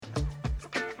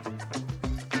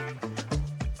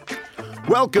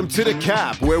Welcome to The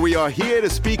Cap, where we are here to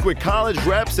speak with college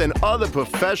reps and other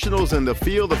professionals in the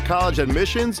field of college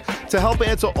admissions to help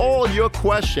answer all your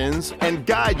questions and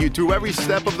guide you through every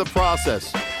step of the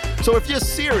process. So if you're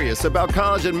serious about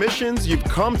college admissions, you've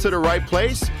come to the right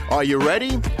place. Are you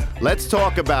ready? Let's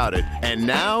talk about it. And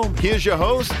now, here's your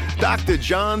host, Dr.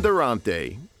 John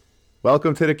Durante.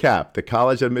 Welcome to The Cap, the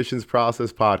College Admissions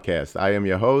Process Podcast. I am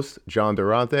your host, John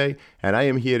Durante, and I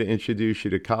am here to introduce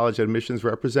you to college admissions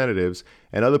representatives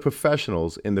and other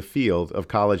professionals in the field of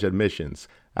college admissions.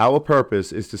 Our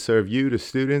purpose is to serve you, the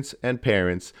students and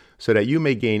parents, so that you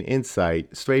may gain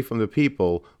insight straight from the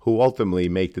people who ultimately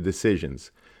make the decisions.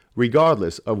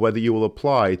 Regardless of whether you will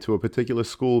apply to a particular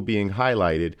school being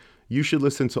highlighted, you should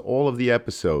listen to all of the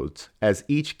episodes, as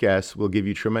each guest will give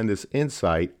you tremendous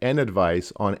insight and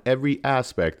advice on every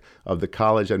aspect of the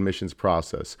college admissions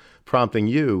process, prompting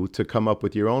you to come up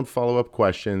with your own follow-up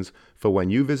questions for when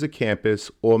you visit campus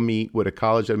or meet with a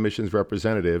college admissions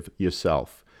representative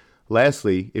yourself.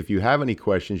 Lastly, if you have any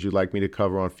questions you'd like me to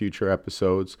cover on future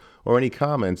episodes or any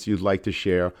comments you'd like to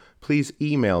share, please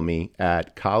email me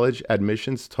at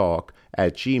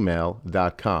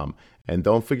collegeadmissionstalk@gmail.com. And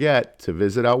don't forget to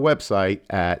visit our website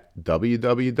at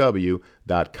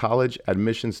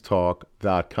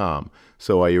www.collegeadmissionstalk.com.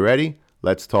 So are you ready?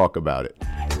 Let's talk about it.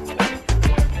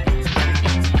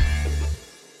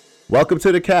 Welcome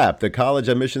to The Cap, the College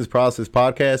Admissions Process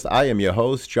Podcast. I am your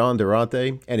host, John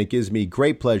Durante, and it gives me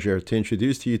great pleasure to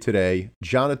introduce to you today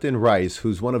Jonathan Rice,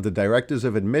 who's one of the directors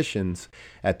of admissions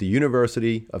at the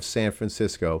University of San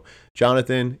Francisco.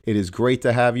 Jonathan, it is great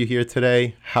to have you here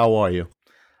today. How are you?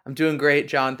 I'm doing great,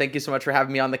 John. Thank you so much for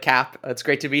having me on The Cap. It's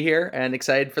great to be here and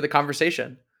excited for the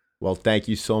conversation. Well, thank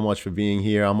you so much for being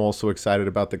here. I'm also excited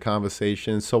about the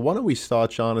conversation. So why don't we start,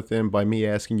 Jonathan, by me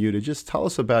asking you to just tell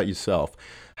us about yourself.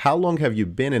 How long have you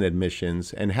been in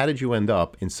admissions, and how did you end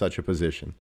up in such a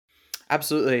position?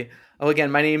 Absolutely. Oh,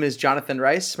 again, my name is Jonathan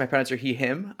Rice. My pronouns are he,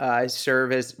 him. I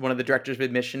serve as one of the directors of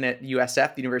admission at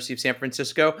USF, the University of San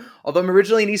Francisco, although I'm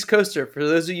originally an East Coaster. For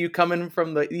those of you coming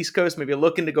from the East Coast, maybe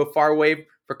looking to go far away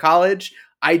for college,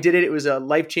 I did it. It was a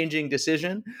life-changing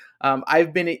decision.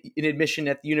 I've been in admission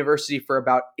at the university for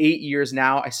about 8 years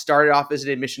now. I started off as an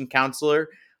admission counselor.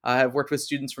 I've worked with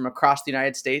students from across the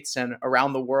United States and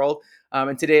around the world.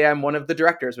 And today I'm one of the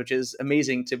directors, which is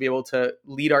amazing to be able to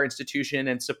lead our institution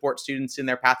and support students in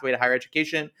their pathway to higher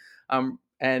education.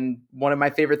 And one of my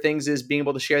favorite things is being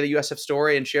able to share the USF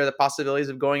story and share the possibilities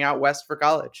of going out west for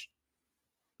college.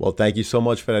 Well, thank you so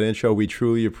much for that intro. We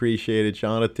truly appreciate it,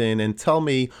 Jonathan. And tell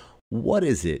me, what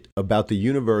is it about the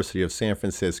University of San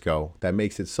Francisco that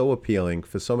makes it so appealing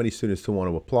for so many students to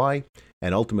want to apply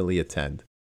and ultimately attend?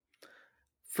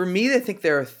 For me, I think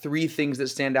there are three things that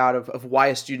stand out of why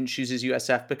a student chooses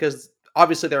USF, because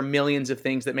obviously there are millions of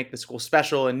things that make the school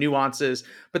special and nuances,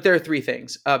 but there are three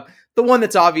things. The one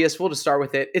that's obvious, we'll just start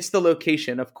with it. It's the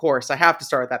location, of course. I have to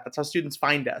start with that. That's how students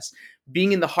find us.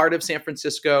 Being in the heart of San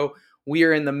Francisco, we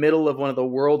are in the middle of one of the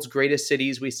world's greatest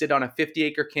cities. We sit on a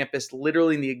 50-acre campus,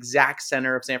 literally in the exact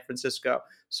center of San Francisco.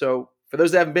 So for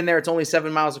those that haven't been there, it's only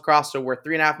 7 miles across. So we're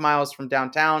 3.5 miles from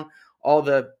downtown, all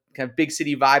the kind of big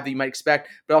city vibe that you might expect,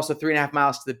 but also 3.5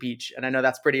 miles to the beach. And I know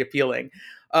that's pretty appealing.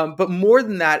 But more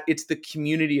than that, it's the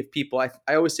community of people. I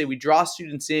always say we draw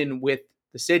students in with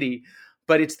the city,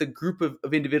 but it's the group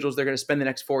of individuals they're going to spend the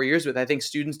next 4 years with. I think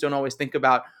students don't always think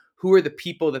about who are the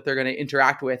people that they're going to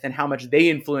interact with and how much they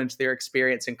influence their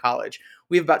experience in college.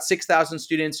 We have about 6,000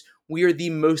 students. We are the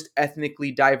most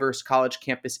ethnically diverse college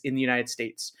campus in the United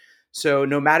States. So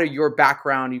no matter your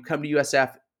background, you come to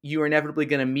USF, you are inevitably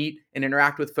going to meet and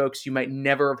interact with folks you might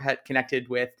never have had connected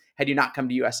with had you not come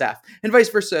to USF. And vice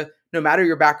versa, no matter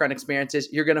your background experiences,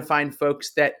 you're going to find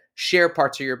folks that share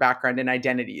parts of your background and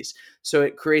identities. So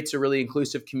it creates a really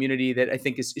inclusive community that I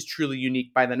think is truly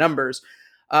unique by the numbers.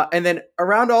 And then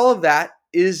around all of that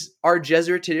is our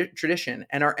Jesuit tradition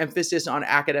and our emphasis on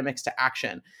academics to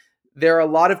action. There are a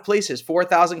lot of places,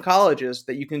 4,000 colleges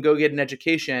that you can go get an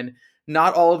education.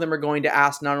 Not all of them are going to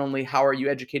ask not only how are you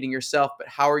educating yourself, but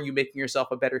how are you making yourself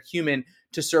a better human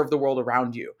to serve the world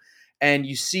around you. And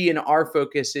you see in our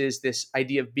focus is this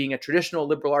idea of being a traditional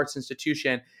liberal arts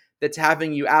institution that's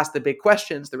having you ask the big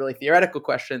questions, the really theoretical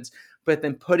questions, but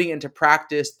then putting into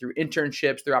practice through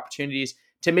internships, through opportunities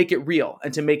to make it real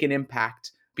and to make an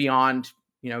impact beyond,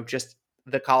 just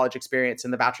the college experience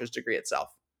and the bachelor's degree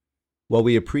itself. Well,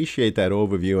 we appreciate that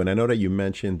overview, and I know that you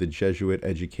mentioned the Jesuit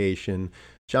education.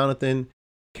 Jonathan,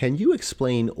 can you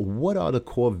explain what are the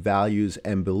core values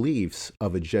and beliefs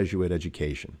of a Jesuit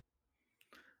education?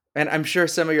 And I'm sure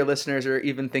some of your listeners are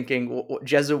even thinking,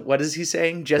 Jesuit, what is he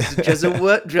saying? Jesuit?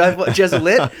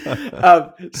 Jesuit?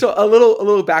 So a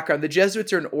little background. The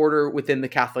Jesuits are an order within the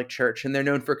Catholic Church, and they're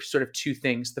known for sort of two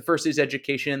things. The first is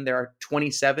education. There are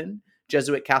 27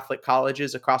 Jesuit Catholic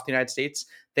colleges across the United States.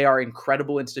 They are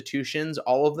incredible institutions,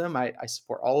 all of them. I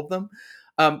support all of them.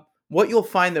 What you'll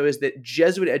find, though, is that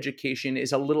Jesuit education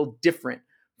is a little different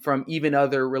from even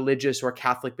other religious or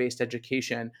Catholic-based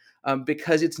education,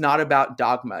 because it's not about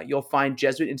dogma. You'll find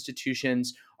Jesuit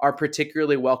institutions are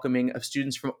particularly welcoming of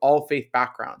students from all faith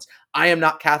backgrounds. I am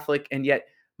not Catholic, and yet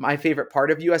my favorite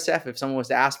part of USF, if someone was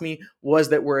to ask me, was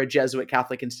that we're a Jesuit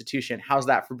Catholic institution. How's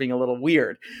that for being a little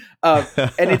weird?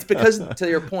 And it's because, to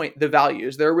your point, the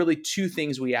values. There are really two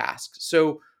things we ask.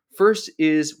 So first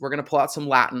is we're going to pull out some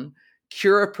Latin,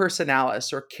 cura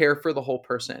personalis, or care for the whole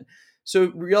person.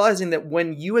 So realizing that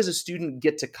when you as a student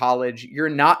get to college, you're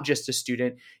not just a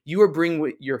student. You are bringing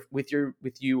with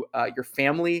you your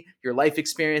family, your life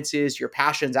experiences, your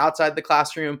passions outside the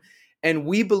classroom. And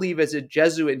we believe as a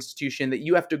Jesuit institution that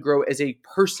you have to grow as a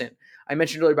person. I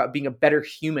mentioned earlier about being a better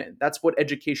human. That's what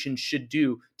education should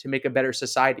do to make a better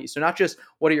society. So not just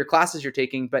what are your classes you're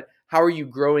taking, but how are you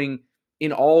growing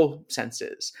in all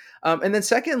senses. And then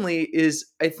secondly is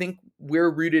I think we're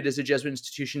rooted as a Jesuit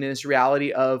institution in this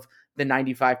reality of the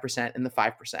 95% and the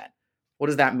 5%. What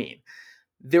does that mean?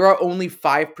 There are only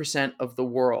 5% of the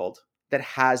world that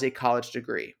has a college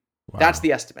degree. Wow. That's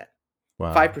the estimate.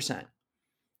 Wow. 5%.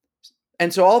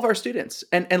 And so all of our students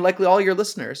and likely all your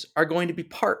listeners are going to be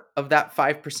part of that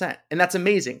 5%. And that's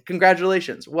amazing.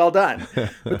 Congratulations. Well done.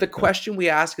 But the question we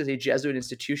ask as a Jesuit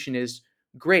institution is,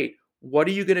 great, what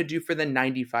are you going to do for the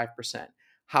 95%?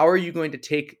 How are you going to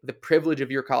take the privilege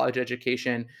of your college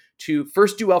education to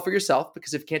first do well for yourself?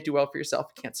 Because if you can't do well for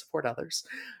yourself, you can't support others.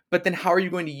 But then how are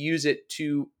you going to use it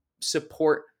to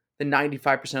support the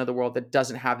 95% of the world that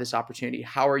doesn't have this opportunity?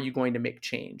 How are you going to make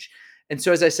change? And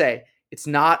so, as I say, it's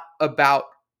not about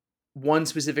one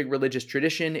specific religious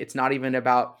tradition. It's not even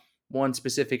about one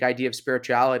specific idea of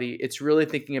spirituality. It's really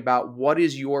thinking about what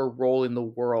is your role in the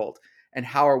world and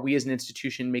how are we as an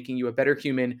institution making you a better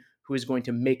human who is going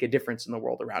to make a difference in the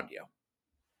world around you.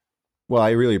 Well,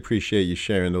 I really appreciate you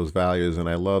sharing those values, and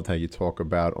I loved how you talk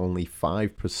about only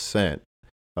 5%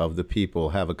 of the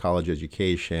people have a college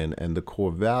education, and the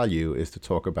core value is to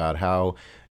talk about how,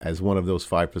 as one of those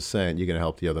 5%, you're going to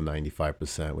help the other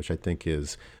 95%, which I think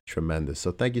is tremendous.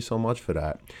 So thank you so much for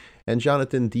that. And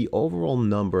Jonathan, the overall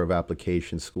number of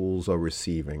applications schools are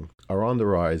receiving are on the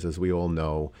rise, as we all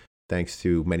know, thanks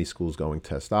to many schools going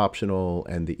test optional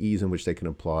and the ease in which they can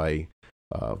apply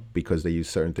because they use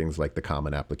certain things like the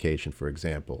Common Application, for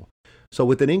example. So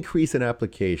with an increase in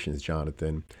applications,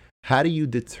 Jonathan, how do you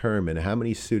determine how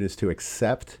many students to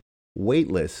accept,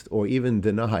 waitlist, or even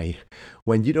deny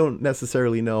when you don't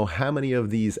necessarily know how many of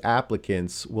these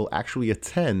applicants will actually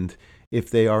attend if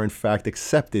they are in fact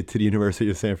accepted to the University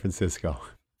of San Francisco?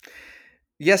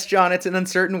 Yes, John, it's an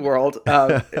uncertain world.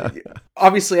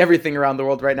 Obviously, everything around the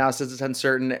world right now says it's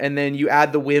uncertain. And then you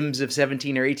add the whims of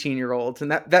 17 or 18-year-olds,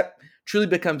 and that truly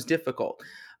becomes difficult.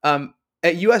 At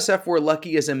USF, we're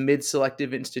lucky as a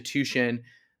mid-selective institution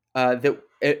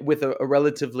with a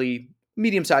relatively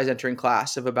medium-sized entering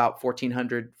class of about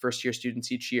 1,400 first-year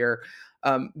students each year,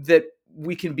 that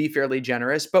we can be fairly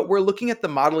generous. But we're looking at the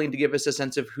modeling to give us a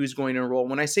sense of who's going to enroll.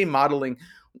 When I say modeling,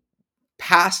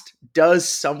 past does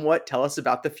somewhat tell us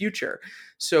about the future.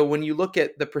 So when you look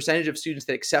at the percentage of students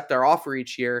that accept our offer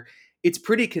each year, it's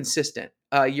pretty consistent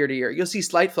year to year. You'll see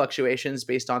slight fluctuations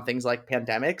based on things like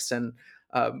pandemics and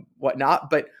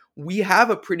whatnot, but we have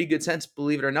a pretty good sense,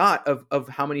 believe it or not, of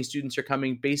how many students are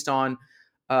coming based on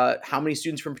how many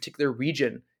students from a particular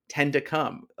region tend to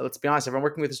come. Let's be honest, if I'm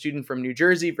working with a student from New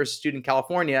Jersey versus a student in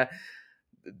California,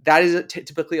 that is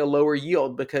typically a lower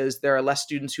yield because there are less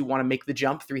students who want to make the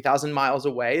jump 3,000 miles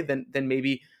away than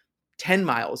maybe 10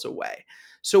 miles away.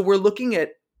 So we're looking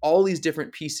at all these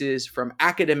different pieces from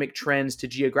academic trends to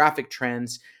geographic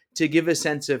trends to give a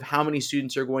sense of how many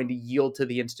students are going to yield to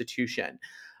the institution.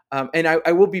 And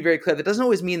I will be very clear, that doesn't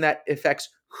always mean that affects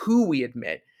who we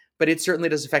admit, but it certainly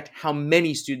does affect how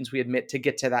many students we admit to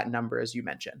get to that number, as you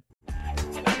mentioned.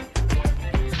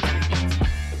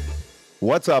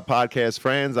 What's up, podcast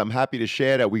friends? I'm happy to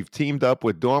share that we've teamed up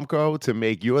with Dormco to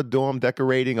make your dorm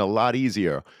decorating a lot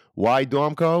easier. Why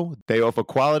Dormco? They offer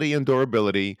quality and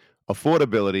durability,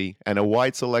 affordability, and a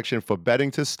wide selection for bedding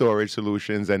to storage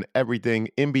solutions and everything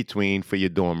in between for your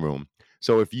dorm room.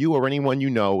 So if you or anyone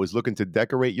you know is looking to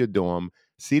decorate your dorm,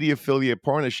 see the affiliate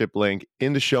partnership link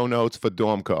in the show notes for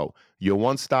Dormco, your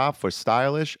one-stop for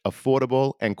stylish,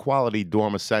 affordable, and quality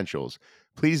dorm essentials.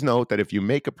 Please note that if you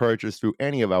make a purchase through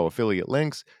any of our affiliate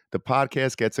links, the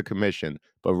podcast gets a commission,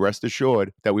 but rest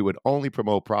assured that we would only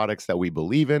promote products that we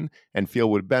believe in and feel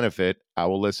would benefit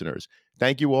our listeners.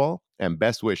 Thank you all, and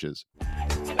best wishes.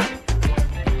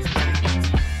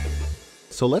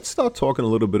 So let's start talking a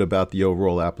little bit about the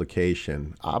overall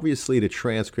application. Obviously, the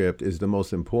transcript is the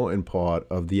most important part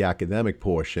of the academic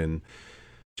portion.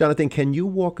 Jonathan, can you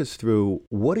walk us through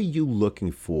what are you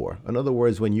looking for? In other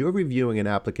words, when you're reviewing an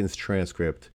applicant's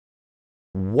transcript,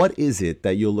 what is it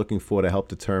that you're looking for to help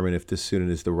determine if this student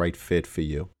is the right fit for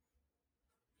you?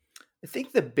 I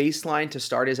think the baseline to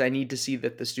start is I need to see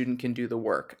that the student can do the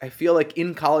work. I feel like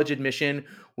in college admission,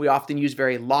 we often use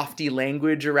very lofty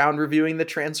language around reviewing the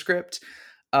transcript.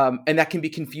 And that can be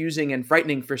confusing and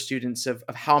frightening for students of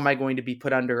how am I going to be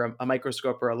put under a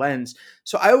microscope or a lens.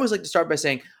 So I always like to start by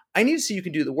saying, I need to see you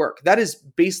can do the work. That is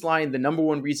baseline. The number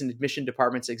one reason admission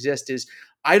departments exist is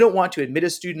I don't want to admit a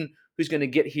student who's going to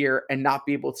get here and not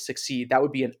be able to succeed. That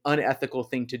would be an unethical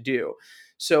thing to do.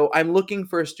 So I'm looking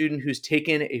for a student who's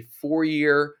taken a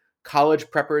 4-year college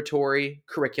preparatory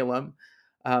curriculum.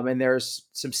 And there's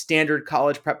some standard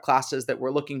college prep classes that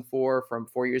we're looking for, from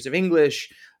 4 years of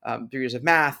English, 3 years of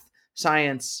math,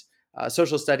 science,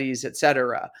 social studies,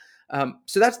 etc.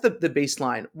 So that's the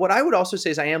baseline. What I would also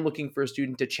say is I am looking for a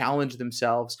student to challenge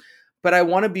themselves, but I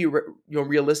want to be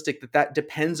realistic that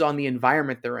depends on the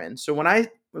environment they're in. So when I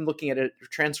am looking at a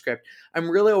transcript, I'm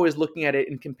really always looking at it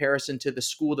in comparison to the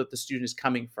school that the student is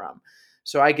coming from.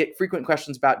 So I get frequent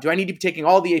questions about, do I need to be taking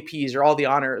all the APs or all the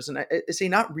honors? And I say,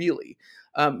 not really.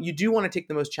 You do want to take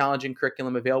the most challenging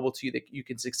curriculum available to you that you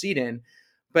can succeed in.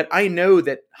 But I know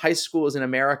that high schools in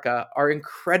America are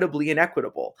incredibly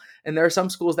inequitable. And there are some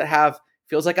schools that have,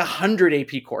 feels like 100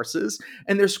 AP courses,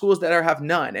 and there's schools that have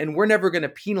none. And we're never going to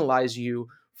penalize you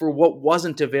for what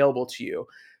wasn't available to you.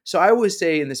 So I always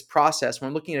say in this process, when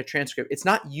I'm looking at a transcript, it's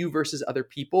not you versus other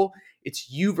people, it's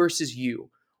you versus you.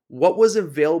 What was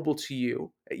available to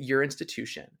you at your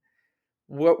institution?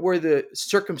 What were the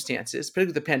circumstances,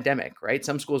 particularly the pandemic, right?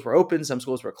 Some schools were open, some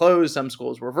schools were closed, some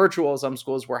schools were virtual, some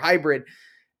schools were hybrid.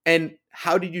 And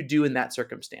how did you do in that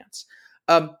circumstance?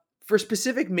 For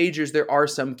specific majors, there are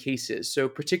some cases. So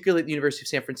particularly at the University of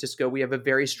San Francisco, we have a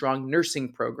very strong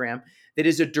nursing program that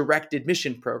is a direct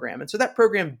admission program. And so that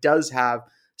program does have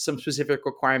some specific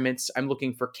requirements. I'm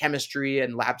looking for chemistry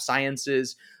and lab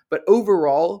sciences. But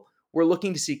overall, we're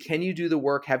looking to see, can you do the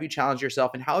work? Have you challenged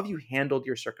yourself? And how have you handled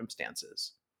your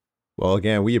circumstances? Well,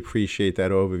 again, we appreciate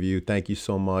that overview. Thank you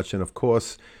so much. And of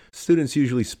course, students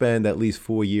usually spend at least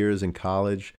 4 years in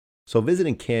college. So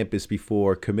visiting campus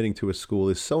before committing to a school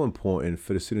is so important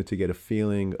for the student to get a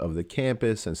feeling of the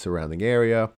campus and surrounding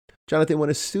area. Jonathan, when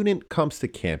a student comes to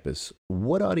campus,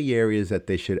 what are the areas that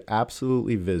they should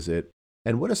absolutely visit?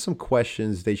 And what are some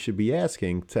questions they should be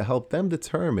asking to help them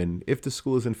determine if the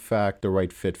school is in fact the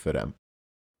right fit for them?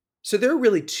 So there are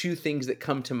really two things that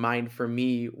come to mind for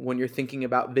me when you're thinking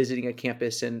about visiting a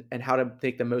campus and how to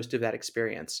make the most of that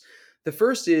experience. The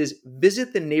first is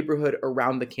visit the neighborhood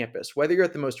around the campus. Whether you're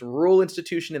at the most rural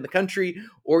institution in the country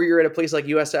or you're at a place like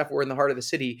USF or in the heart of the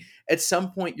city, at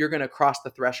some point you're going to cross the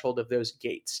threshold of those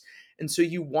gates. And so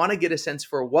you want to get a sense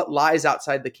for what lies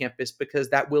outside the campus, because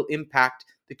that will impact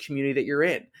the community that you're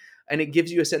in. And it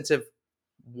gives you a sense of,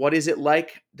 what is it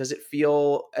like? Does it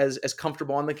feel as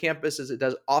comfortable on the campus as it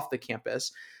does off the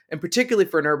campus? And particularly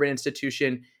for an urban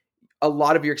institution, a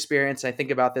lot of your experience, I think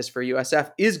about this for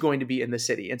USF, is going to be in the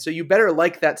city. And so you better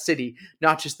like that city,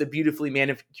 not just the beautifully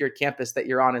manicured campus that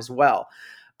you're on as well.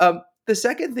 The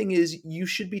second thing is you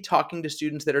should be talking to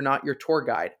students that are not your tour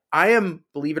guide. I am,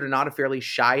 believe it or not, a fairly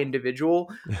shy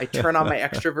individual. I turn on my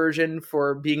extroversion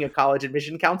for being a college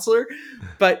admission counselor,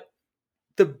 but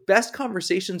the best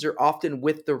conversations are often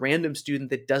with the random student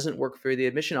that doesn't work for the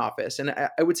admission office. And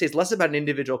I would say it's less about an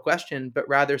individual question, but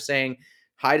rather saying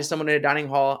hi to someone in a dining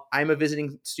hall. I'm a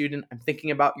visiting student. I'm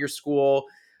thinking about your school.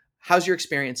 How's your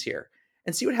experience here?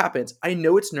 And see what happens. I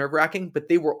know it's nerve-wracking, but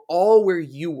they were all where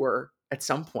you were at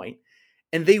some point.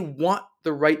 And they want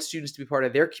the right students to be part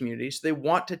of their community. So they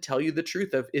want to tell you the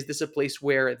truth of, is this a place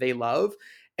where they love?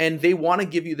 And they want to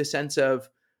give you the sense of,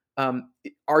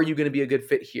 are you going to be a good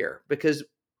fit here? Because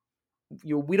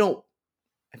we don't,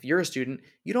 if you're a student,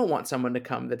 you don't want someone to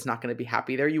come that's not going to be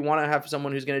happy there. You want to have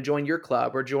someone who's going to join your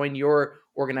club or join your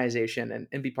organization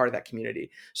and be part of that community.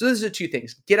 So those are the two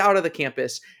things. Get out of the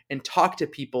campus and talk to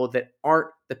people that aren't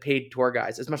the paid tour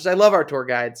guides. As much as I love our tour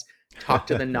guides, talk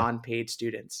to the non-paid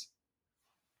students.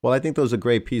 Well, I think those are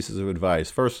great pieces of advice.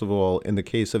 First of all, in the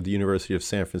case of the University of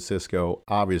San Francisco,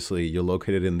 obviously you're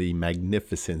located in the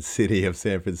magnificent city of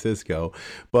San Francisco.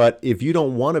 But if you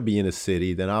don't want to be in a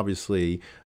city, then obviously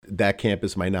that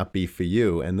campus might not be for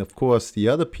you. And of course, the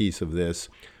other piece of this,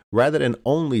 rather than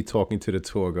only talking to the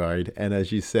tour guide, and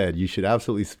as you said, you should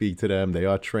absolutely speak to them. They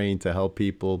are trained to help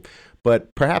people,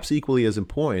 but perhaps equally as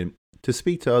important, to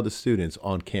speak to other students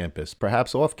on campus,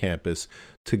 perhaps off campus,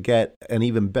 to get an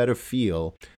even better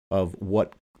feel of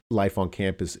what life on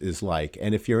campus is like.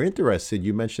 And if you're interested,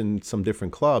 you mentioned some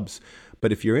different clubs,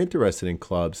 but if you're interested in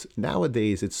clubs,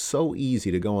 nowadays it's so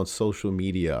easy to go on social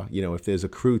media. If there's a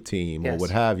crew team or Yes. what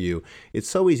have you, it's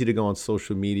so easy to go on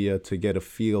social media to get a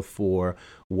feel for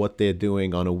what they're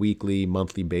doing on a weekly,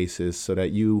 monthly basis, so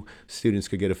that you students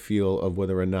could get a feel of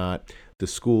whether or not the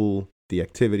school, the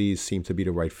activities seem to be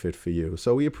the right fit for you.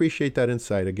 So we appreciate that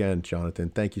insight again, Jonathan.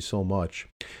 Thank you so much.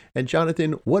 And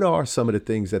Jonathan, what are some of the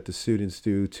things that the students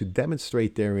do to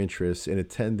demonstrate their interest in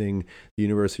attending the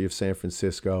University of San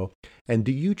Francisco? And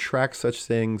do you track such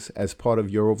things as part of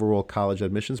your overall college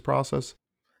admissions process?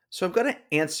 So I'm going to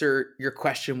answer your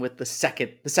question with the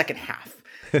second half.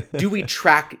 Do we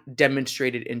track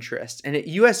demonstrated interest? And at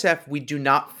USF, we do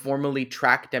not formally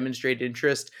track demonstrated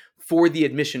interest for the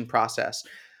admission process.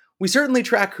 We certainly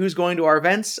track who's going to our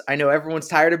events. I know everyone's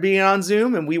tired of being on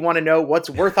Zoom and we want to know what's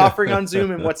worth offering on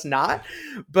Zoom and what's not.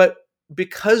 But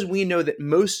because we know that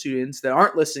most students that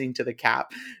aren't listening to the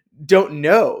CAP don't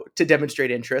know to demonstrate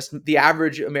interest, the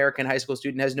average American high school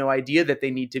student has no idea that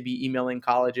they need to be emailing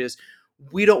colleges.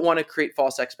 We don't want to create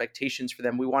false expectations for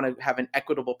them. We want to have an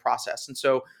equitable process. And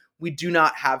so we do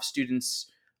not have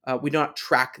students, we do not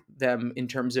track them in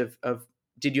terms of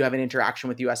did you have an interaction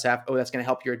with USF? Oh, that's going to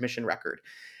help your admission record.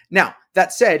 Now,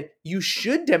 that said, you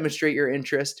should demonstrate your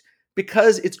interest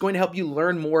because it's going to help you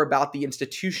learn more about the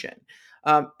institution.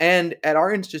 And at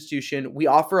our institution, we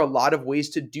offer a lot of ways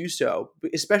to do so,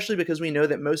 especially because we know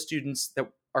that most students that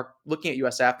are looking at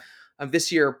USF this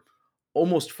year,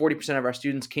 almost 40% of our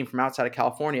students came from outside of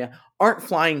California, aren't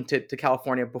flying to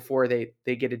California before they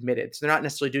get admitted. So they're not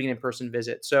necessarily doing an in-person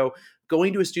visit. So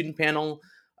going to a student panel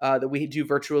that we do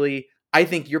virtually, I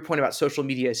think your point about social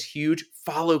media is huge.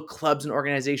 Follow clubs and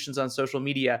organizations on social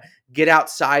media. Get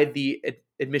outside the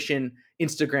admission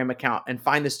Instagram account and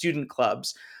find the student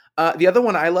clubs. The other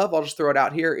one I love, I'll just throw it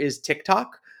out here, is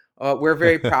TikTok. We're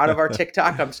very proud of our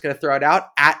TikTok. I'm just going to throw it out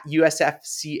at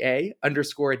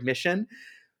USFCA_admission.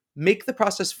 Make the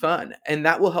process fun, and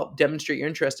that will help demonstrate your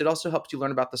interest. It also helps you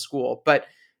learn about the school. But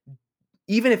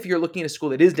even if you're looking at a school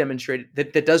that is demonstrated,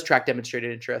 that does track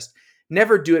demonstrated interest,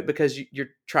 never do it because you're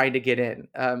trying to get in.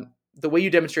 The way you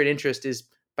demonstrate interest is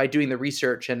by doing the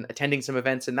research and attending some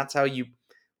events, and that's how you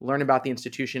learn about the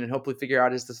institution and hopefully figure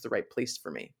out, is this the right place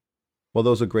for me? Well,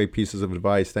 those are great pieces of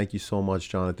advice. Thank you so much,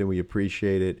 Jonathan. We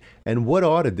appreciate it. And what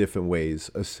are the different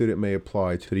ways a student may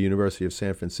apply to the University of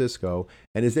San Francisco?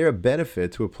 And is there a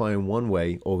benefit to applying one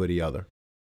way over the other?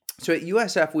 So at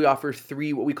USF, we offer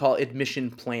 3 what we call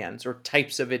admission plans or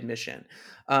types of admission.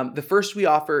 The first we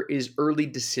offer is early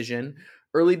decision.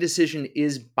 Early decision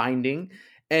is binding.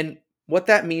 And what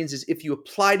that means is if you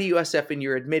apply to USF and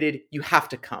you're admitted, you have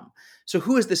to come. So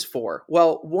who is this for?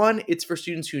 Well, one, it's for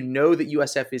students who know that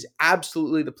USF is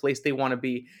absolutely the place they want to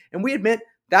be. And we admit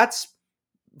that's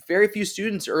very few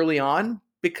students early on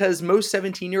because most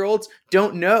 17-year-olds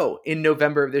don't know in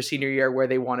November of their senior year where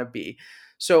they want to be.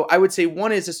 So I would say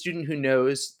one is a student who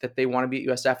knows that they want to be at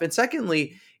USF. And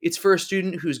secondly, it's for a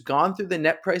student who's gone through the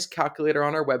net price calculator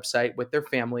on our website with their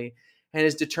family and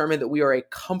has determined that we are a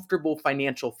comfortable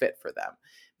financial fit for them.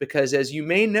 Because as you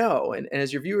may know, and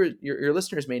as your viewers, your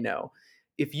listeners may know,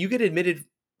 if you get admitted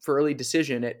for early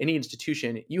decision at any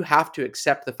institution, you have to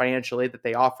accept the financial aid that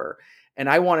they offer. And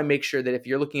I want to make sure that if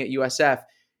you're looking at USF,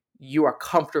 you are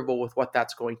comfortable with what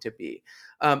that's going to be.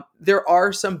 There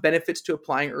are some benefits to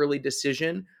applying early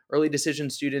decision. Early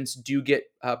decision students do get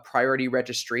priority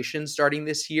registration starting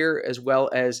this year, as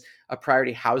well as a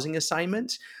priority housing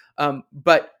assignment.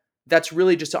 But that's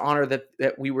really just to honor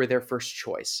that we were their first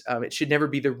choice. It should never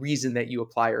be the reason that you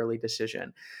apply early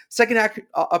decision. Second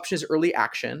option is early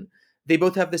action. They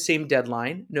both have the same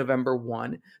deadline, November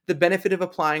 1. The benefit of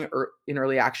applying in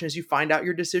early action is you find out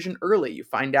your decision early. You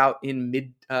find out in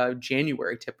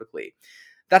mid-January typically.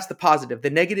 That's the positive. The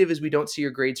negative is we don't see your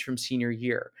grades from senior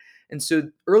year. And so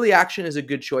early action is a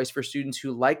good choice for students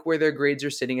who like where their grades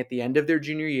are sitting at the end of their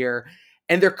junior year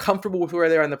and they're comfortable with where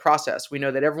they are in the process. We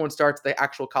know that everyone starts the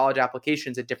actual college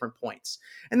applications at different points.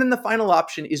 And then the final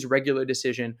option is regular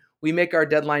decision. We make our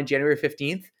deadline January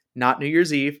 15th. Not New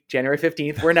Year's Eve, January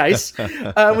 15th. We're nice.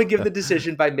 We give the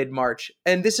decision by mid-March.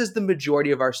 And this is the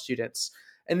majority of our students.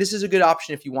 And this is a good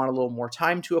option if you want a little more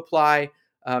time to apply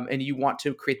and you want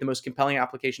to create the most compelling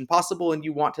application possible and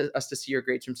you want us to see your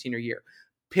grades from senior year.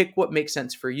 pick what makes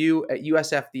sense for you. At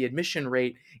USF, the admission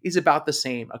rate is about the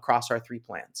same across our 3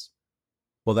 plans.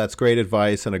 Well, that's great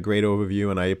advice and a great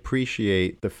overview, and I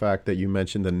appreciate the fact that you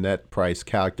mentioned the net price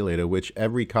calculator, which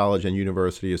every college and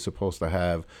university is supposed to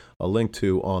have a link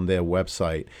to on their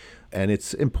website. And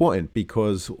it's important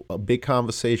because a big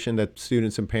conversation that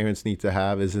students and parents need to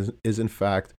have is in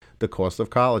fact the cost of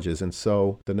colleges. And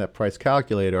so the net price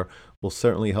calculator will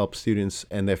certainly help students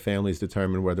and their families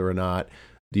determine whether or not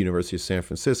the University of San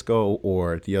Francisco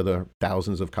or the other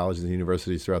thousands of colleges and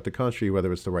universities throughout the country,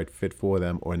 whether it's the right fit for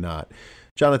them or not.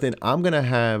 Jonathan, I'm going to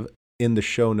have in the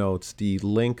show notes the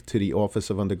link to the Office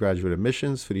of Undergraduate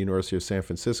Admissions for the University of San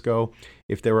Francisco.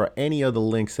 If there are any other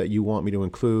links that you want me to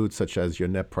include, such as your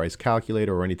net price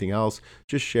calculator or anything else,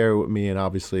 just share it with me, and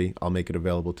obviously I'll make it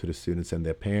available to the students and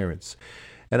their parents.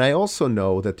 And I also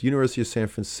know that the University of San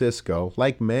Francisco,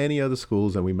 like many other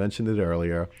schools, and we mentioned it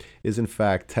earlier, is in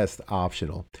fact test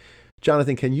optional.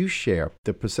 Jonathan, can you share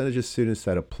the percentage of students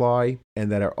that apply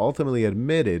and that are ultimately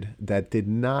admitted that did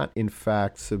not in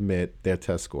fact submit their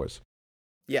test scores?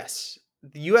 Yes.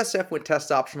 The USF went test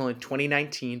optional in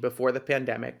 2019 before the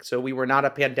pandemic. So we were not a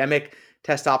pandemic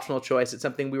test optional choice. It's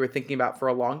something we were thinking about for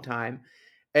a long time.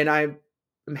 And I'm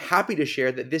happy to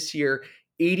share that this year,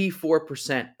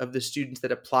 84% of the students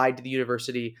that applied to the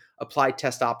university applied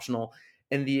test optional,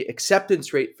 and the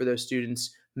acceptance rate for those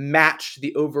students matched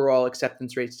the overall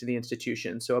acceptance rates to the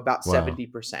institution. So about Wow.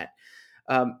 70%.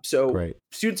 So Great.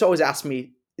 students always ask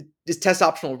me, is test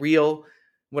optional real?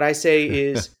 What I say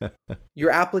is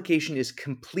your application is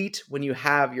complete when you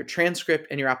have your transcript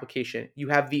and your application. You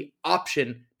have the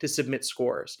option to submit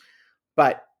scores.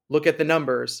 But look at the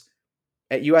numbers.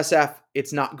 At USF,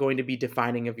 it's not going to be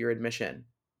defining of your admission.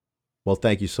 Well,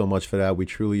 thank you so much for that. We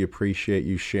truly appreciate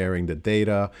you sharing the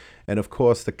data. And of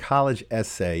course, the college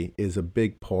essay is a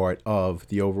big part of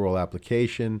the overall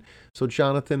application. So,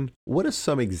 Jonathan, what are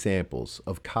some examples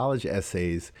of college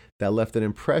essays that left an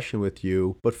impression with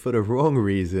you, but for the wrong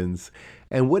reasons?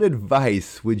 And what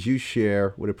advice would you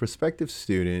share with a prospective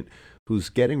student who's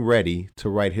getting ready to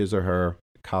write his or her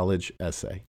college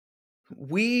essay?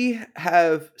 We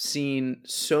have seen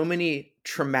so many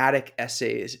traumatic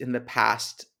essays in the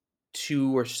past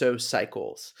 2 or so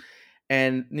cycles.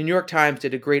 And the New York Times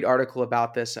did a great article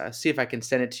about this. See if I can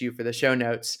send it to you for the show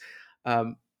notes.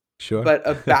 Sure. But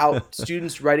about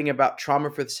students writing about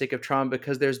trauma for the sake of trauma,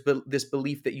 because there's this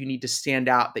belief that you need to stand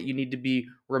out, that you need to be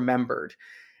remembered.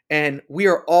 And we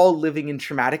are all living in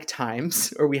traumatic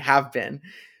times, or we have been.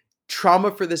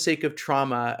 Trauma for the sake of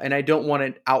trauma, and I don't want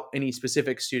to out any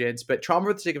specific students, but trauma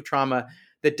for the sake of trauma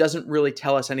that doesn't really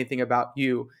tell us anything about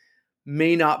you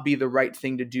may not be the right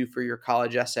thing to do for your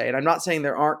college essay. And I'm not saying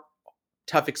there aren't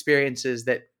tough experiences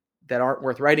that aren't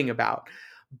worth writing about,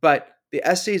 but the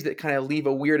essays that kind of leave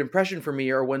a weird impression for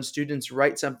me are when students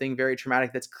write something very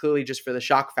traumatic that's clearly just for the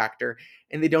shock factor,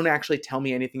 and they don't actually tell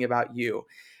me anything about you.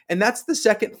 And that's the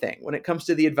second thing when it comes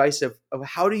to the advice of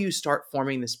how do you start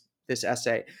forming this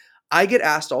essay. I get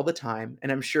asked all the time,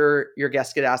 and I'm sure your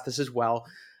guests get asked this as well,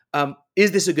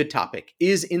 is this a good topic?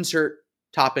 Is insert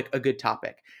topic a good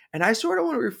topic? And I sort of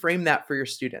want to reframe that for your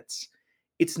students.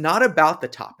 It's not about the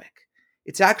topic.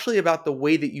 It's actually about the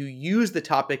way that you use the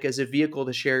topic as a vehicle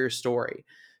to share your story.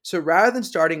 So rather than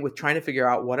starting with trying to figure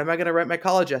out what am I going to write my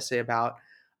college essay about,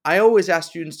 I always ask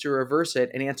students to reverse it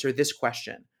and answer this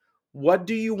question. What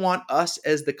do you want us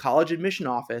as the college admission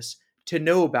office to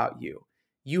know about you?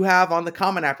 You have on the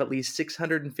Common App at least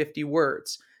 650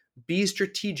 words. Be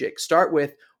strategic. Start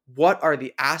with what are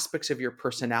the aspects of your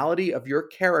personality, of your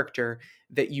character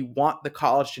that you want the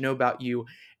college to know about you,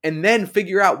 and then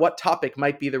figure out what topic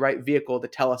might be the right vehicle to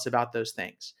tell us about those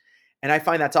things. And I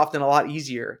find that's often a lot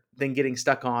easier than getting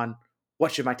stuck on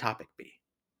what should my topic be.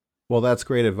 Well, that's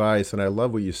great advice, and I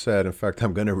love what you said. In fact,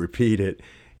 I'm going to repeat it.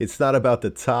 It's not about the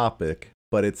topic,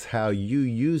 but it's how you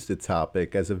use the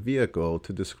topic as a vehicle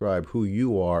to describe who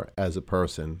you are as a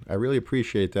person. I really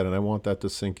appreciate that, and I want that to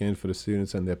sink in for the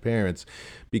students and their parents,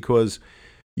 because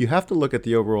you have to look at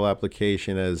the overall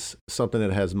application as something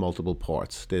that has multiple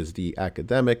parts. There's the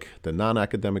academic, the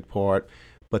non-academic part,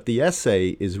 but the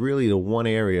essay is really the one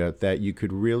area that you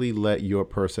could really let your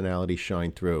personality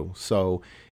shine through. So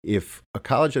if a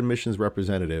college admissions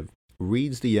representative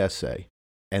reads the essay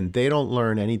and they don't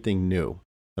learn anything new,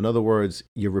 in other words,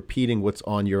 you're repeating what's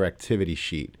on your activity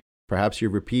sheet. Perhaps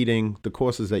you're repeating the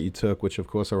courses that you took, which of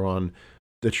course are on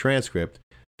the transcript.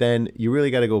 Then you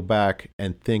really got to go back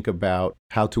and think about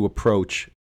how to approach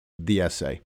the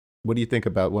essay. What do you think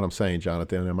about what I'm saying,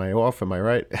 Jonathan? Am I off? Am I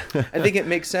right? I think it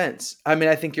makes sense. I mean,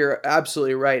 I think you're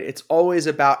absolutely right. It's always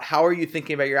about how are you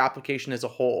thinking about your application as a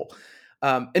whole.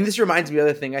 And this reminds me of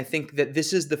the other thing. I think that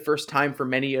this is the first time for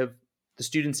many of the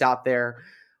students out there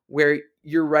where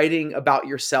you're writing about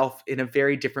yourself in a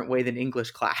very different way than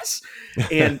English class.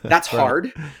 And that's Right.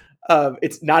 hard.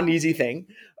 It's not an easy thing.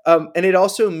 And it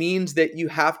also means that you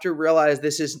have to realize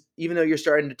this is, even though you're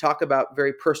starting to talk about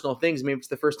very personal things, maybe it's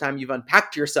the first time you've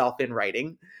unpacked yourself in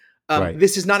writing. Right.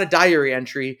 This is not a diary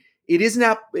entry. It is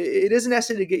an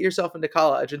essay to get yourself into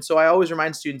college. And so I always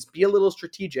remind students, be a little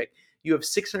strategic. You have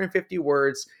 650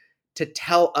 words to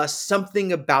tell us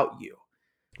something about you.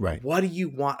 Right. What do you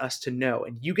want us to know?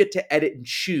 And you get to edit and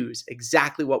choose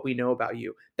exactly what we know about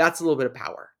you. That's a little bit of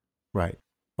power. Right.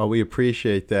 Well, we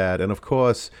appreciate that. And of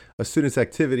course, a student's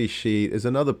activity sheet is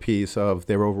another piece of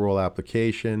their overall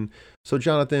application. So,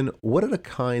 Jonathan, what are the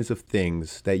kinds of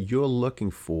things that you're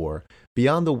looking for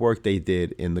beyond the work they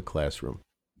did in the classroom?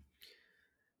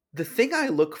 The thing I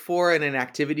look for in an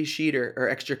activity sheet or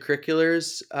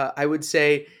extracurriculars, I would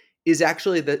say, is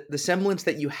actually the semblance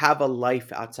that you have a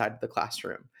life outside of the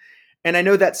classroom. And I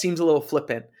know that seems a little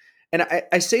flippant. And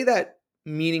I say that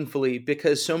meaningfully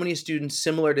because so many students,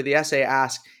 similar to the essay,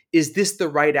 ask, is this the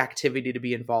right activity to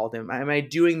be involved in? Am I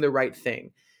doing the right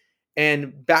thing?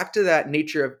 And back to that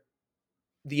nature of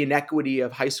the inequity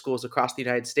of high schools across the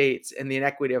United States and the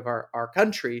inequity of our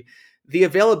country, the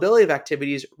availability of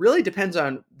activities really depends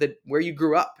on where you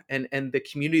grew up and the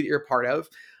community that you're part of,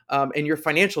 and your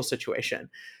financial situation.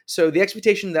 So the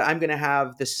expectation that I'm going to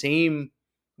have the same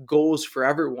goals for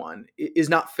everyone is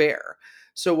not fair.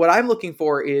 So what I'm looking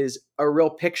for is a real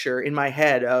picture in my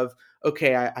head of,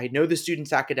 okay, I know the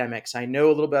students' academics. I know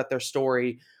a little bit about their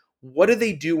story. What do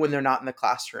they do when they're not in the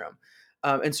classroom?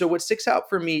 And so what sticks out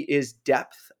for me is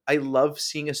depth. I love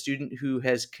seeing a student who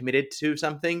has committed to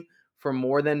something for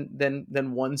more than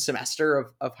one semester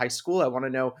of high school. I want to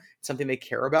know it's something they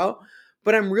care about.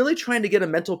 But I'm really trying to get a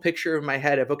mental picture in my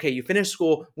head of, okay, you finish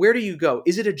school, where do you go?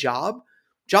 Is it a job?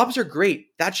 Jobs are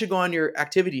great. That should go on your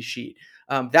activity sheet.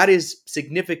 That is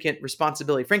significant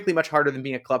responsibility, frankly, much harder than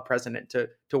being a club president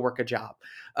to work a job.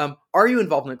 Are you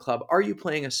involved in a club? Are you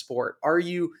playing a sport? Are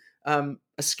you a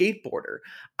skateboarder?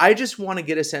 I just want to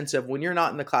get a sense of, when you're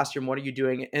not in the classroom, what are you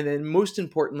doing? And then most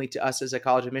importantly to us as a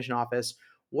college admission office,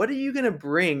 what are you going to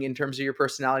bring in terms of your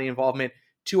personality involvement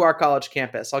to our college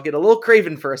campus? I'll get a little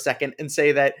craven for a second and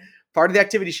say that part of the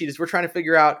activity sheet is we're trying to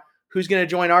figure out who's going to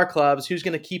join our clubs, who's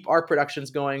going to keep our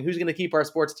productions going, who's going to keep our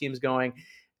sports teams going.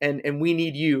 And we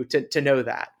need you to know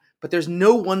that. But there's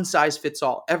no one size fits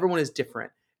all. Everyone is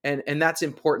different. And that's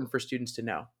important for students to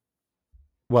know.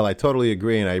 Well, I totally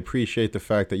agree. And I appreciate the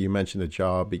fact that you mentioned the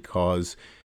job, because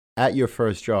at your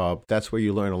first job, that's where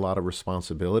you learn a lot of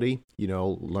responsibility,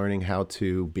 learning how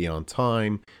to be on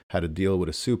time, how to deal with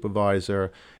a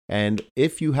supervisor. And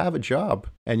if you have a job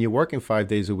and you're working 5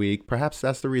 days a week, perhaps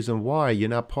that's the reason why you're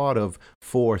not part of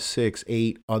 4, 6,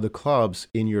 8 other clubs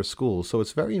in your school. So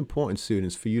it's very important,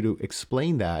 students, for you to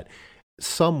explain that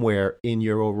somewhere in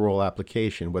your overall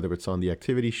application, whether it's on the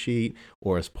activity sheet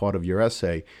or as part of your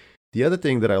essay. The other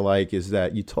thing that I like is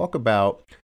that you talk about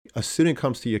a student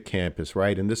comes to your campus,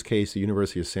 right? In this case, the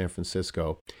University of San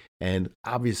Francisco. And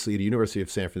obviously, the University of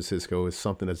San Francisco is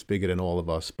something that's bigger than all of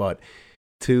us. But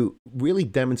to really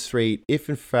demonstrate if,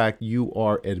 in fact, you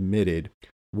are admitted,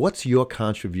 what's your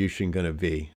contribution going to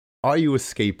be? Are you a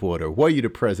skateboarder? Were you the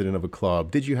president of a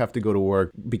club? Did you have to go to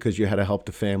work because you had to help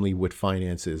the family with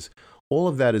finances? All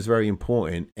of that is very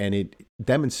important, and it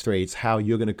demonstrates how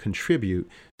you're going to contribute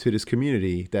to this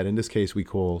community that in this case we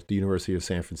call the University of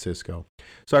San Francisco.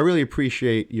 So I really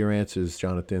appreciate your answers,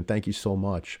 Jonathan. Thank you so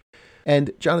much.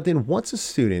 And Jonathan, once a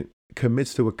student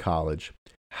commits to a college,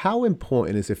 how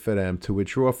important is it for them to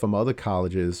withdraw from other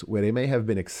colleges where they may have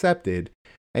been accepted?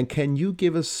 And can you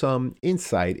give us some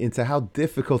insight into how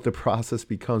difficult the process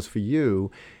becomes for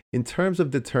you in terms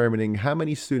of determining how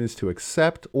many students to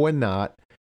accept or not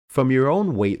from your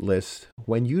own wait list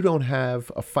when you don't have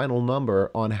a final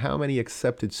number on how many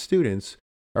accepted students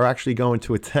are actually going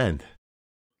to attend?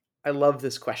 I love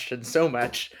this question so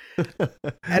much.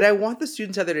 And I want the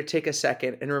students out there to take a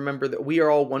second and remember that we are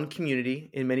all one community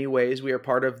in many ways. We are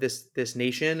part of this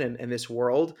nation and this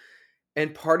world.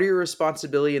 And part of your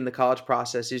responsibility in the college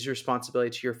process is your responsibility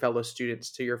to your fellow students,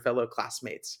 to your fellow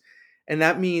classmates. And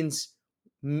that means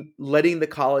letting the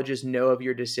colleges know of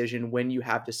your decision when you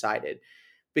have decided.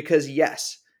 Because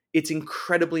yes, it's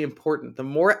incredibly important. The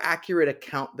more accurate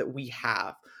account that we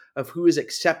have of who is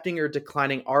accepting or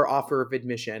declining our offer of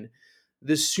admission,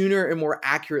 the sooner and more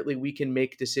accurately we can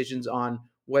make decisions on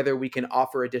whether we can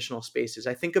offer additional spaces.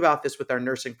 I think about this with our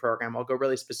nursing program. I'll go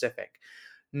really specific.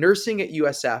 Nursing at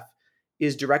USF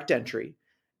is direct entry.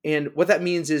 And what that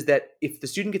means is that if the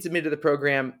student gets admitted to the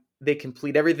program, they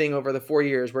complete everything over the 4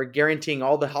 years. We're guaranteeing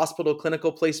all the hospital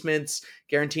clinical placements,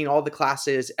 guaranteeing all the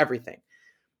classes, everything.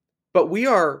 But we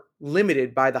are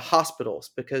limited by the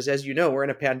hospitals because, as you know, we're in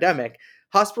a pandemic.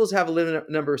 Hospitals have a limited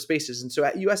number of spaces. And so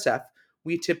at USF,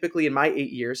 we typically, in my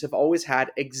 8 years, have always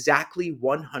had exactly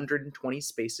 120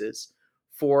 spaces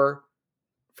for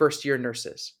first-year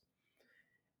nurses.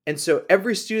 And so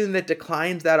every student that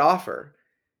declines that offer,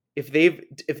 if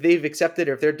they've accepted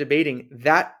or if they're debating,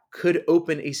 that could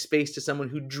open a space to someone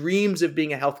who dreams of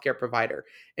being a healthcare provider.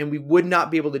 And we would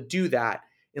not be able to do that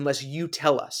unless you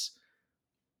tell us,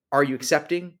 are you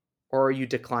accepting or are you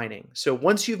declining? So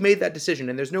once you've made that decision,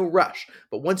 and there's no rush,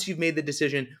 but once you've made the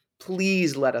decision,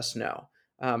 please let us know.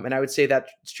 And I would say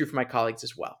that's true for my colleagues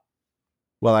as well.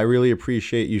 Well, I really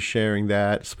appreciate you sharing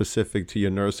that specific to your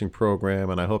nursing program,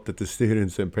 and I hope that the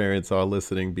students and parents are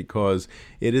listening because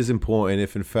it is important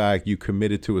if, in fact, you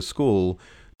committed to a school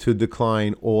to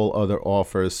decline all other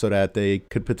offers so that they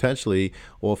could potentially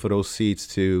offer those seats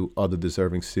to other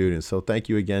deserving students. So thank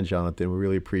you again, Jonathan. We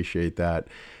really appreciate that.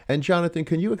 And Jonathan,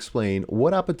 can you explain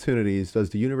what opportunities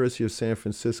does the University of San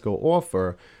Francisco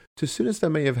offer to students that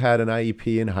may have had an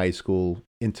IEP in high school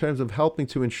in terms of helping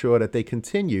to ensure that they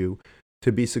continue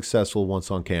to be successful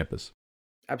once on campus?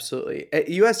 Absolutely. At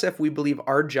USF, we believe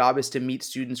our job is to meet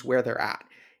students where they're at.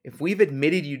 If we've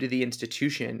admitted you to the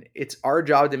institution, it's our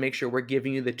job to make sure we're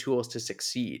giving you the tools to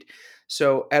succeed.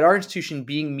 So at our institution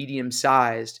being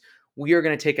medium-sized, we are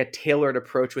going to take a tailored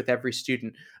approach with every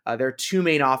student. There are two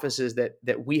main offices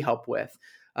that we help with,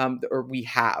 or we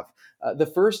have. The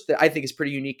first that I think is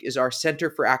pretty unique is our Center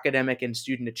for Academic and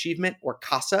Student Achievement, or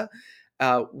CASA.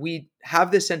 We have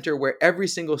this center where every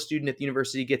single student at the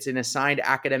university gets an assigned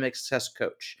academic success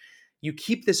coach. You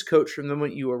keep this coach from the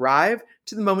moment you arrive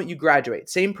to the moment you graduate.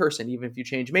 Same person, even if you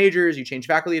change majors, you change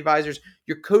faculty advisors,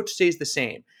 your coach stays the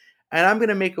same. And I'm going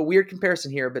to make a weird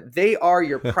comparison here, but they are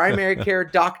your primary care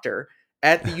doctor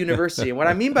at the university. And what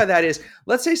I mean by that is,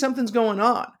 let's say something's going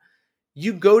on.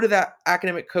 You go to that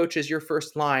academic coach as your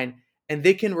first line, and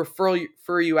they can refer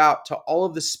you out to all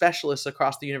of the specialists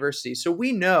across the university. So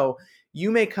we know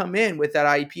you may come in with that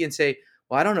IEP and say,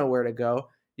 well, I don't know where to go.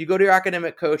 You go to your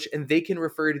academic coach and they can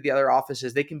refer you to the other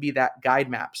offices. They can be that guide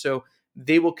map. So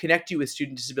they will connect you with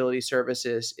student disability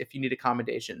services if you need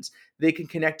accommodations. They can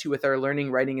connect you with our learning,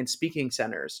 writing, and speaking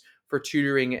centers for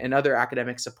tutoring and other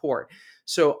academic support.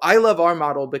 So I love our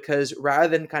model because rather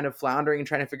than kind of floundering and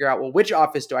trying to figure out, well, which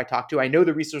office do I talk to? I know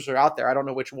the resources are out there. I don't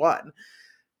know which one.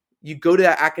 You go to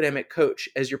that academic coach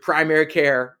as your primary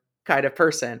care kind of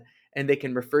person, and they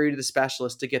can refer you to the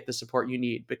specialist to get the support you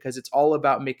need, because it's all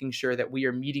about making sure that we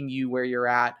are meeting you where you're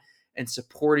at and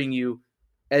supporting you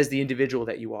as the individual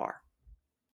that you are.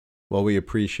 Well, we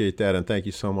appreciate that, and thank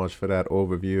you so much for that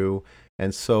overview.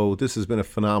 And so this has been a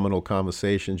phenomenal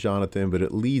conversation, Jonathan, but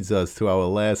it leads us to our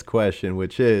last question,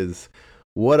 which is,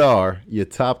 what are your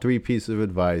top 3 pieces of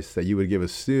advice that you would give a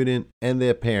student and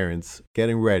their parents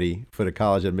getting ready for the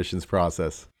college admissions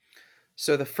process?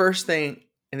 So the first thing,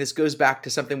 and this goes back to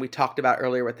something we talked about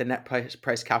earlier with the net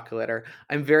price calculator,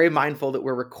 I'm very mindful that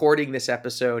we're recording this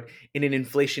episode in an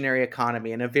inflationary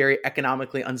economy, in a very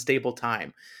economically unstable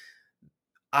time.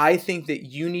 I think that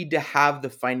you need to have the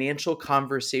financial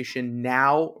conversation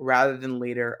now rather than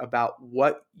later about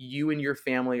what you and your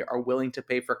family are willing to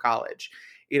pay for college.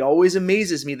 It always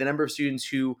amazes me the number of students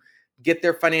who get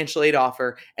their financial aid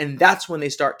offer, and that's when they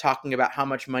start talking about how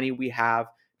much money we have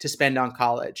to spend on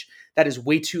college. That is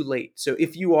way too late. So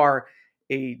if you are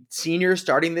a senior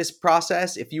starting this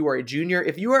process, if you are a junior,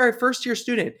 if you are a first-year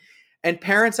student, and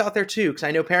parents out there too, because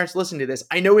I know parents listen to this,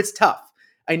 I know it's tough.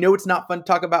 I know it's not fun to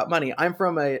talk about money. I'm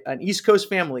from an East Coast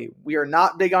family. We are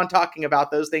not big on talking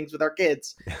about those things with our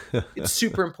kids. It's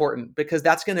super important because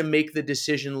that's going to make the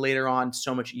decision later on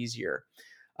so much easier.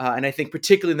 And I think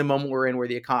particularly in the moment we're in where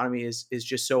the economy is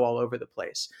just so all over the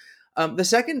place. The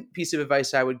second piece of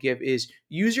advice I would give is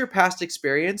use your past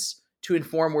experience to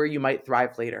inform where you might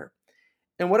thrive later.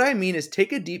 And what I mean is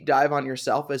take a deep dive on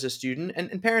yourself as a student,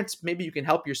 and parents, maybe you can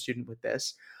help your student with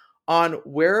this, on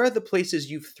where are the places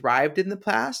you've thrived in the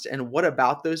past and what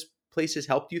about those places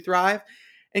helped you thrive?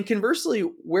 And conversely,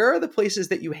 where are the places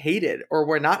that you hated or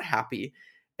were not happy?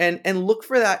 And look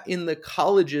for that in the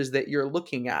colleges that you're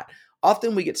looking at.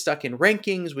 Often we get stuck in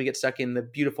rankings, we get stuck in the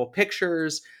beautiful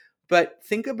pictures, but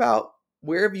think about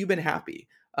where have you been happy?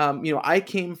 I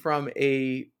came from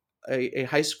a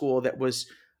high school that was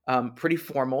pretty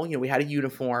formal. We had a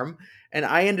uniform, and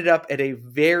I ended up at a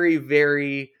very,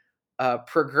 very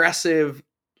progressive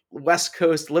West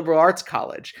Coast liberal arts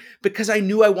college because I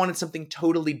knew I wanted something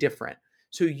totally different.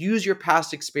 So use your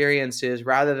past experiences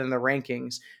rather than the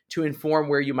rankings to inform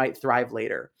where you might thrive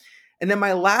later. And then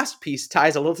my last piece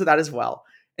ties a little to that as well.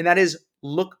 And that is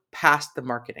look past the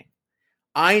marketing.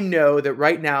 I know that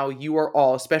right now you are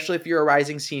all, especially if you're a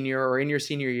rising senior or in your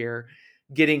senior year,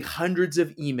 getting hundreds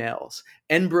of emails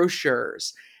and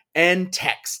brochures and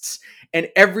texts. And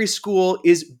every school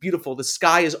is beautiful. The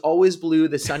sky is always blue.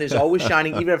 The sun is always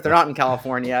shining, even if they're not in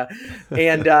California.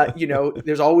 And,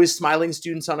 there's always smiling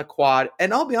students on a quad.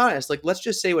 And I'll be honest, let's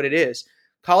just say what it is.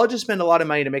 Colleges spend a lot of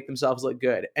money to make themselves look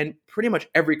good. And pretty much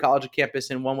every college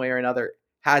campus in one way or another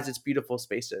has its beautiful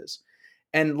spaces.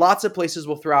 And lots of places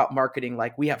will throw out marketing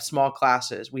like we have small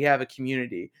classes, we have a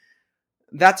community.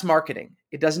 That's marketing.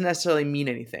 It doesn't necessarily mean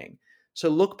anything. So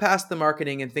look past the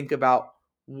marketing and think about,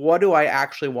 what do I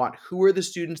actually want? Who are the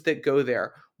students that go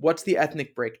there? What's the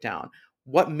ethnic breakdown?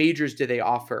 What majors do they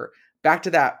offer? Back to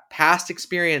that, past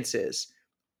experiences.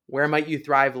 Where might you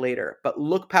thrive later? But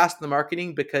look past the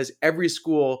marketing, because every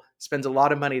school spends a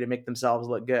lot of money to make themselves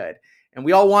look good. And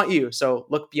we all want you, so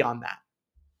look beyond that.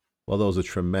 Well, those are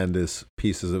tremendous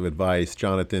pieces of advice.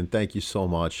 Jonathan, thank you so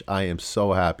much. I am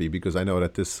so happy because I know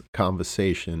that this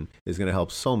conversation is going to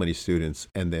help so many students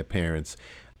and their parents.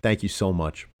 Thank you so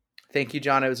much. Thank you,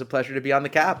 John. It was a pleasure to be on the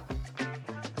CAP.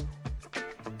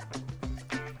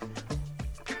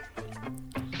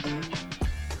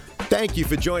 Thank you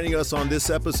for joining us on this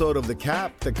episode of The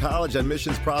CAP, the College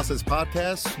Admissions Process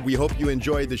Podcast. We hope you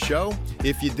enjoyed the show.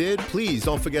 If you did, please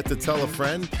don't forget to tell a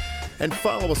friend and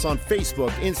follow us on Facebook,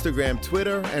 Instagram,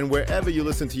 Twitter, and wherever you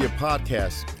listen to your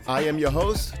podcasts. I am your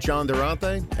host, John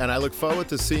Durante, and I look forward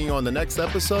to seeing you on the next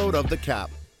episode of The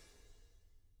CAP.